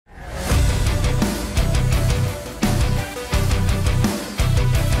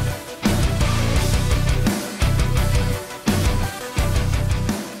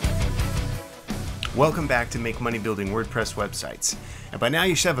Welcome back to Make Money Building WordPress Websites. And by now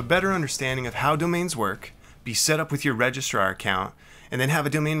you should have a better understanding of how domains work, be set up with your registrar account, and then have a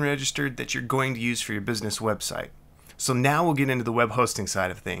domain registered that you're going to use for your business website. So now we'll get into the web hosting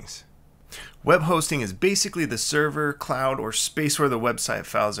side of things. Web hosting is basically the server, cloud, or space where the website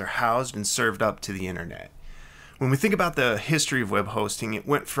files are housed and served up to the internet. When we think about the history of web hosting, it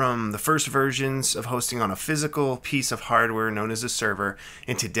went from the first versions of hosting on a physical piece of hardware known as a server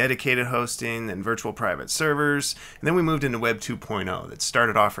into dedicated hosting and virtual private servers, and then we moved into Web 2.0 that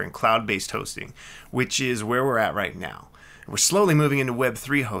started offering cloud-based hosting, which is where we're at right now. We're slowly moving into Web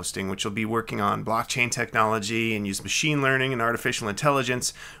 3 hosting, which will be working on blockchain technology and use machine learning and artificial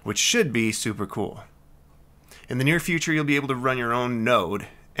intelligence, which should be super cool. In the near future, you'll be able to run your own node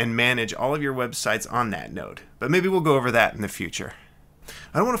and manage all of your websites on that node. But maybe we'll go over that in the future.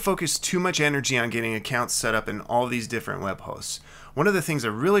 I don't want to focus too much energy on getting accounts set up in all these different web hosts. One of the things I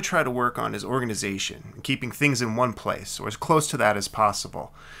really try to work on is organization, and keeping things in one place, or as close to that as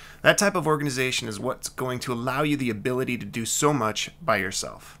possible. That type of organization is what's going to allow you the ability to do so much by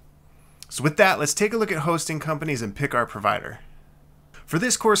yourself. So with that, let's take a look at hosting companies and pick our provider. For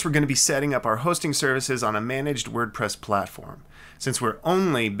this course, we're going to be setting up our hosting services on a managed WordPress platform. Since we're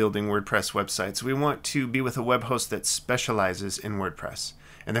only building WordPress websites, we want to be with a web host that specializes in WordPress.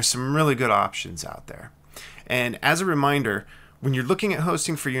 And there's some really good options out there. And as a reminder, when you're looking at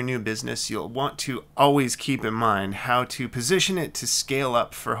hosting for your new business, you'll want to always keep in mind how to position it to scale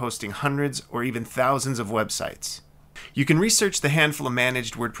up for hosting hundreds or even thousands of websites. You can research the handful of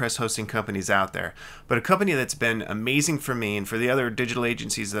managed WordPress hosting companies out there, but a company that's been amazing for me and for the other digital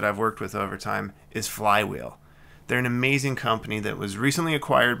agencies that I've worked with over time is Flywheel. They're an amazing company that was recently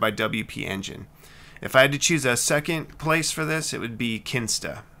acquired by WP Engine. If I had to choose a second place for this, it would be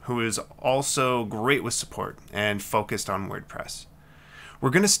Kinsta, who is also great with support and focused on WordPress. We're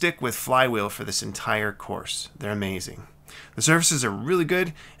going to stick with Flywheel for this entire course. They're amazing. The services are really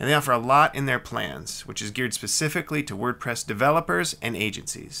good, and they offer a lot in their plans, which is geared specifically to WordPress developers and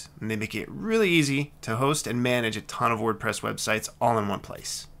agencies. And they make it really easy to host and manage a ton of WordPress websites all in one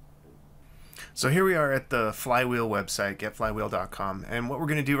place. So here we are at the Flywheel website, getflywheel.com, and what we're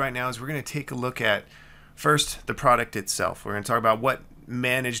going to do right now is we're going to take a look at, first, the product itself. We're going to talk about what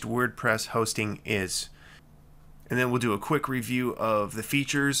managed WordPress hosting is, and then we'll do a quick review of the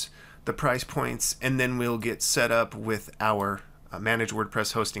features, the price points, and then we'll get set up with our managed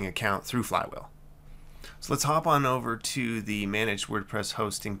WordPress hosting account through Flywheel. So let's hop on over to the managed WordPress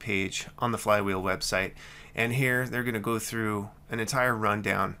hosting page on the Flywheel website, and here they're going to go through an entire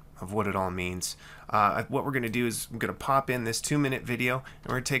rundown of what it all means. What we're going to do is I'm going to pop in this 2-minute video, and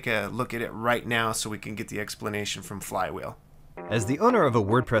we're going to take a look at it right now so we can get the explanation from Flywheel. As the owner of a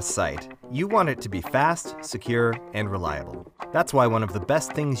WordPress site, you want it to be fast, secure, and reliable. That's why one of the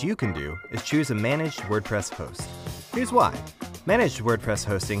best things you can do is choose a managed WordPress host. Here's why. Managed WordPress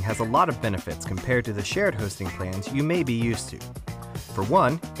hosting has a lot of benefits compared to the shared hosting plans you may be used to. For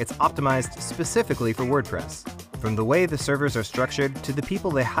one, it's optimized specifically for WordPress. From the way the servers are structured to the people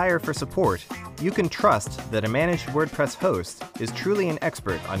they hire for support, you can trust that a managed WordPress host is truly an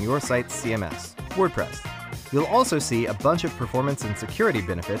expert on your site's CMS, WordPress. You'll also see a bunch of performance and security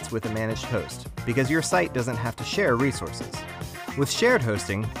benefits with a managed host, because your site doesn't have to share resources. With shared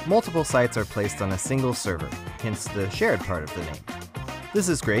hosting, multiple sites are placed on a single server, hence the shared part of the name. This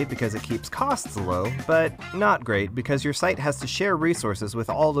is great because it keeps costs low, but not great because your site has to share resources with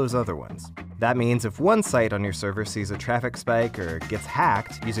all those other ones. That means if one site on your server sees a traffic spike or gets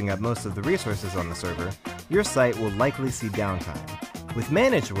hacked using up most of the resources on the server, your site will likely see downtime. With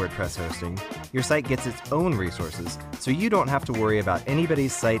managed WordPress hosting, your site gets its own resources, so you don't have to worry about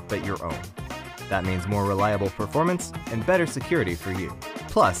anybody's site but your own. That means more reliable performance and better security for you.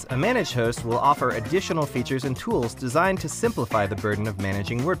 Plus, a managed host will offer additional features and tools designed to simplify the burden of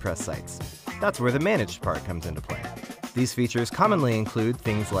managing WordPress sites. That's where the managed part comes into play. These features commonly include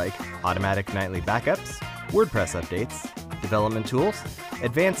things like automatic nightly backups, WordPress updates, development tools,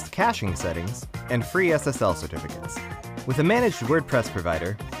 advanced caching settings, and free SSL certificates. With a managed WordPress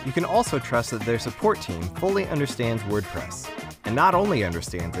provider, you can also trust that their support team fully understands WordPress, and not only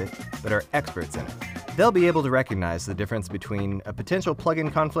understands it, but are experts in it. They'll be able to recognize the difference between a potential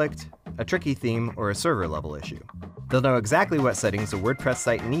plugin conflict, a tricky theme, or a server level issue. They'll know exactly what settings a WordPress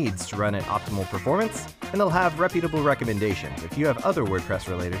site needs to run at optimal performance, and they'll have reputable recommendations if you have other WordPress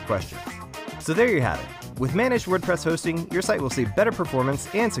related questions. So there you have it. With managed WordPress hosting, your site will see better performance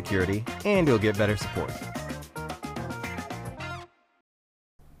and security, and you'll get better support.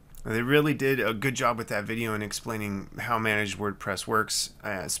 They really did a good job with that video in explaining how managed WordPress works,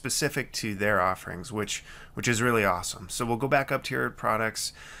 specific to their offerings, which is really awesome. So we'll go back up to your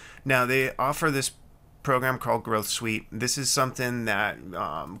products. Now they offer this program called Growth Suite. This is something that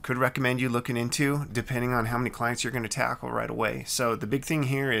could recommend you looking into depending on how many clients you're going to tackle right away. So the big thing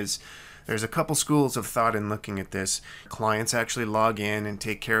here is there's a couple schools of thought in looking at this. Clients actually log in and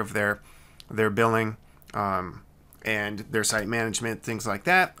take care of their billing and their site management, things like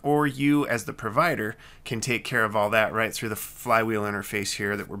that, or you as the provider can take care of all that right through the flywheel interface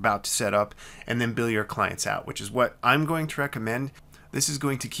here that we're about to set up, and then bill your clients out, which is what I'm going to recommend. This is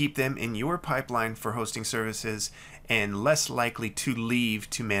going to keep them in your pipeline for hosting services and less likely to leave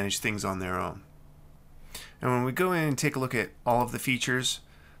to manage things on their own. And when we go in and take a look at all of the features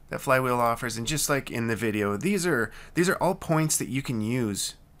that Flywheel offers, and just like in the video, these are all points that you can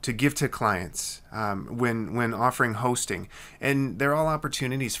use to give to clients when offering hosting, and they're all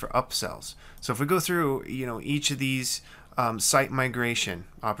opportunities for upsells. So if we go through, each of these, site migration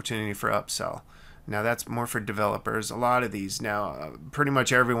opportunity for upsell. Now that's more for developers. A lot of these now, pretty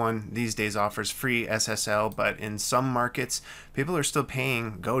much everyone these days offers free SSL, but in some markets, people are still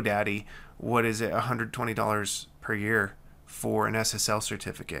paying GoDaddy, $120 per year for an SSL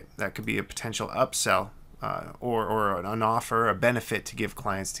certificate. That could be a potential upsell. Or an offer, a benefit to give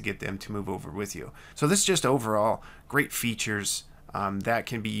clients to get them to move over with you. So this is just overall great features that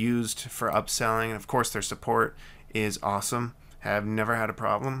can be used for upselling. And of course, their support is awesome. Have never had a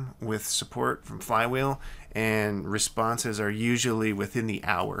problem with support from Flywheel, and responses are usually within the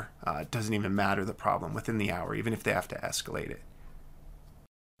hour. It doesn't even matter the problem, within the hour, even if they have to escalate it.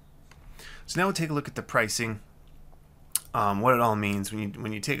 So now we'll take a look at the pricing. What it all means.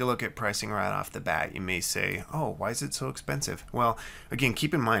 When you take a look at pricing right off the bat, you may say, oh, why is it so expensive? Well, again,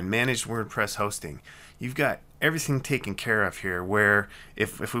 keep in mind, managed WordPress hosting. You've got everything taken care of here, where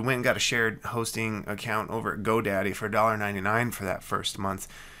if we went and got a shared hosting account over at GoDaddy for $1.99 for that first month,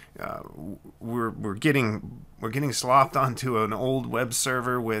 we're getting slopped onto an old web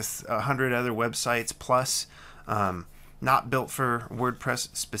server with 100 other websites plus not built for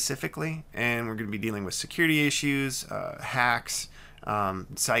WordPress specifically, and we're going to be dealing with security issues, hacks,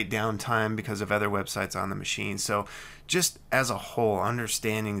 site downtime because of other websites on the machine. So just as a whole,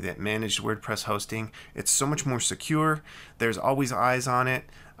 understanding that managed WordPress hosting, it's so much more secure. There's always eyes on it.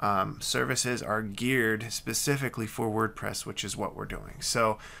 Services are geared specifically for WordPress, which is what we're doing.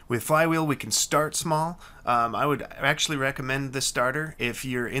 So with Flywheel, we can start small. I would actually recommend the starter if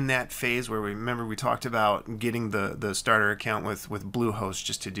you're in that phase where we talked about getting the starter account with Bluehost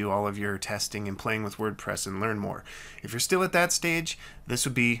just to do all of your testing and playing with WordPress and learn more. If you're still at that stage, this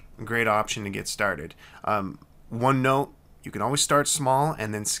would be a great option to get started. One note, you can always start small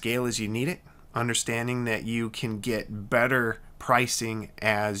and then scale as you need it, understanding that you can get better pricing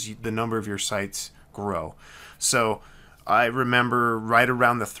as the number of your sites grow. So I remember right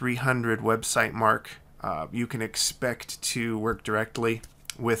around the 300 website mark, you can expect to work directly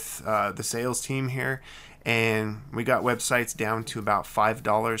with the sales team here, and we got websites down to about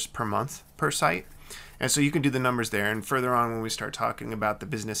 $5 per month per site. And so you can do the numbers there, and further on when we start talking about the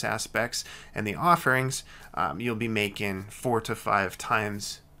business aspects and the offerings, you'll be making 4 to 5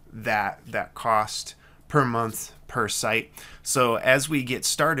 times that cost per month per site. So as we get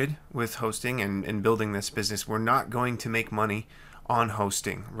started with hosting and building this business, we're not going to make money on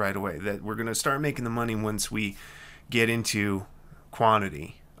hosting right away. That we're going to start making the money once we get into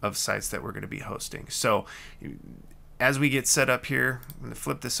quantity of sites that we're going to be hosting. So as we get set up here, I'm going to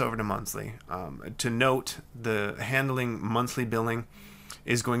flip this over to monthly. To note, the handling monthly billing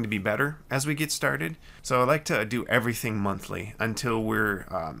is going to be better as we get started. So I like to do everything monthly until we're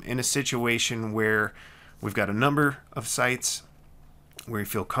in a situation where we've got a number of sites we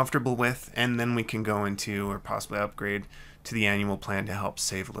feel comfortable with, and then we can go into or possibly upgrade to the annual plan to help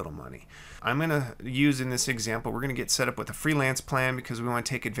save a little money. I'm going to use in this example, we're going to get set up with a freelance plan because we want to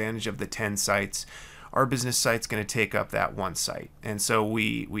take advantage of the 10 sites. Our business site's going to take up that one site, and so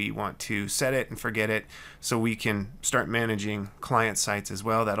we want to set it and forget it so we can start managing client sites as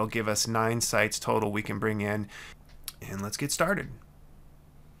well. That'll give us 9 sites total we can bring in, and let's get started.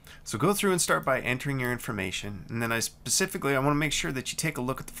 So go through and start by entering your information, and then I want to make sure that you take a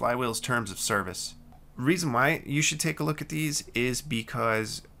look at the Flywheel's terms of service. Reason why you should take a look at these is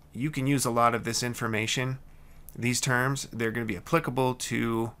because you can use a lot of this information. These terms, they're going to be applicable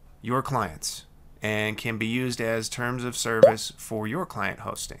to your clients and can be used as terms of service for your client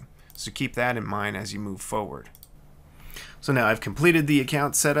hosting. So keep that in mind as you move forward. So now I've completed the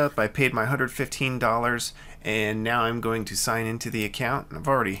account setup. I paid my $115, and now I'm going to sign into the account. I've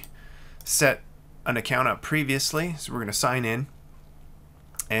already set an account up previously, so we're going to sign in.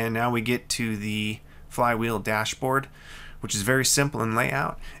 And now we get to the Flywheel dashboard. which is very simple in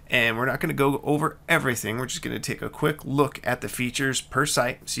layout. And we're not going to go over everything. We're just going to take a quick look at the features per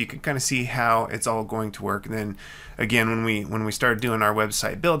site so you can kind of see how it's all going to work. And then again, when we start doing our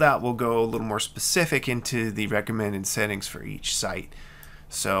website build out, we'll go a little more specific into the recommended settings for each site.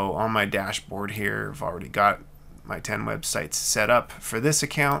 So on my dashboard here, I've already got my 10 websites set up for this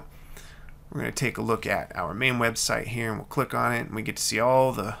account. We're going to take a look at our main website here, and we'll click on it, and we get to see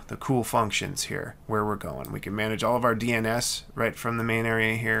all the cool functions here where we're going. We can manage all of our DNS right from the main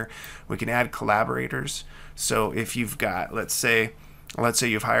area here. We can add collaborators. So if you've got, let's say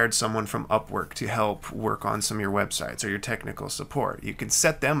you've hired someone from Upwork to help work on some of your websites or your technical support, you can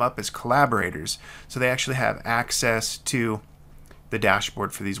set them up as collaborators so they actually have access to the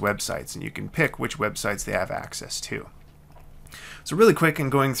dashboard for these websites, and you can pick which websites they have access to. So really quick in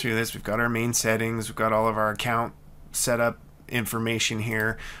going through this, we've got our main settings, we've got all of our account setup information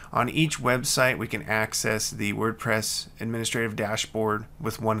here. On each website, we can access the WordPress administrative dashboard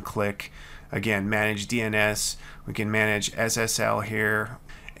with one click. Again, manage DNS, we can manage SSL here,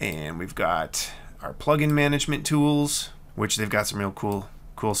 and we've got our plugin management tools, which they've got some real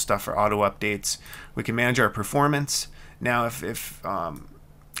cool stuff for auto updates. We can manage our performance. Now, if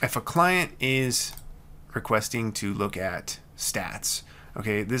a client is requesting to look at stats,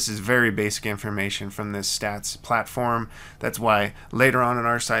 okay, this is very basic information from this stats platform. That's why later on in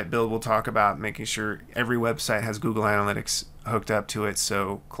our site build we'll talk about making sure every website has Google Analytics hooked up to it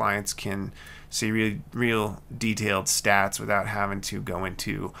so clients can see real detailed stats without having to go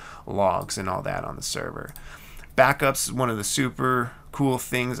into logs and all that on the server. Backups is one of the super cool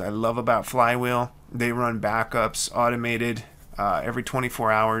things I love about Flywheel. They run backups automated every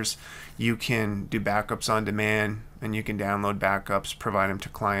 24 hours. You can do backups on demand, and you can download backups, provide them to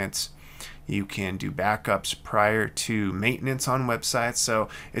clients. You can do backups prior to maintenance on websites. So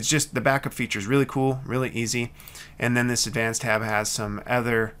it's just, the backup feature is really cool, really easy. And then this advanced tab has some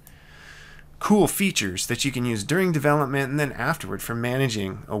other cool features that you can use during development and then afterward for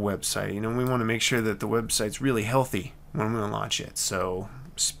managing a website. You know, we want to make sure that the website's really healthy when we launch it. So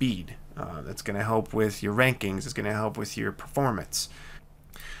speed, that's going to help with your rankings, it's going to help with your performance.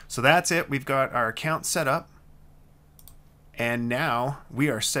 So that's it. We've got our account set up, and now we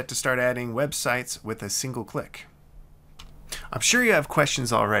are set to start adding websites with a single click. I'm sure you have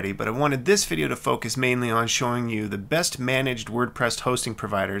questions already, but I wanted this video to focus mainly on showing you the best managed WordPress hosting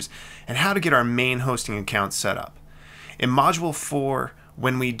providers and how to get our main hosting account set up. In Module 4,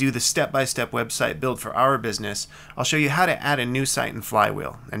 when we do the step-by-step website build for our business, I'll show you how to add a new site in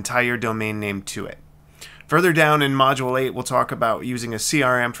Flywheel and tie your domain name to it. Further down in Module 8, we'll talk about using a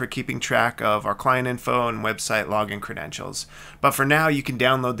CRM for keeping track of our client info and website login credentials. But for now, you can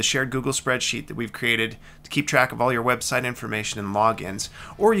download the shared Google spreadsheet that we've created to keep track of all your website information and logins,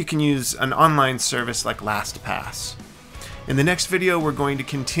 or you can use an online service like LastPass. In the next video, we're going to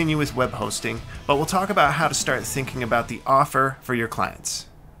continue with web hosting, but we'll talk about how to start thinking about the offer for your clients.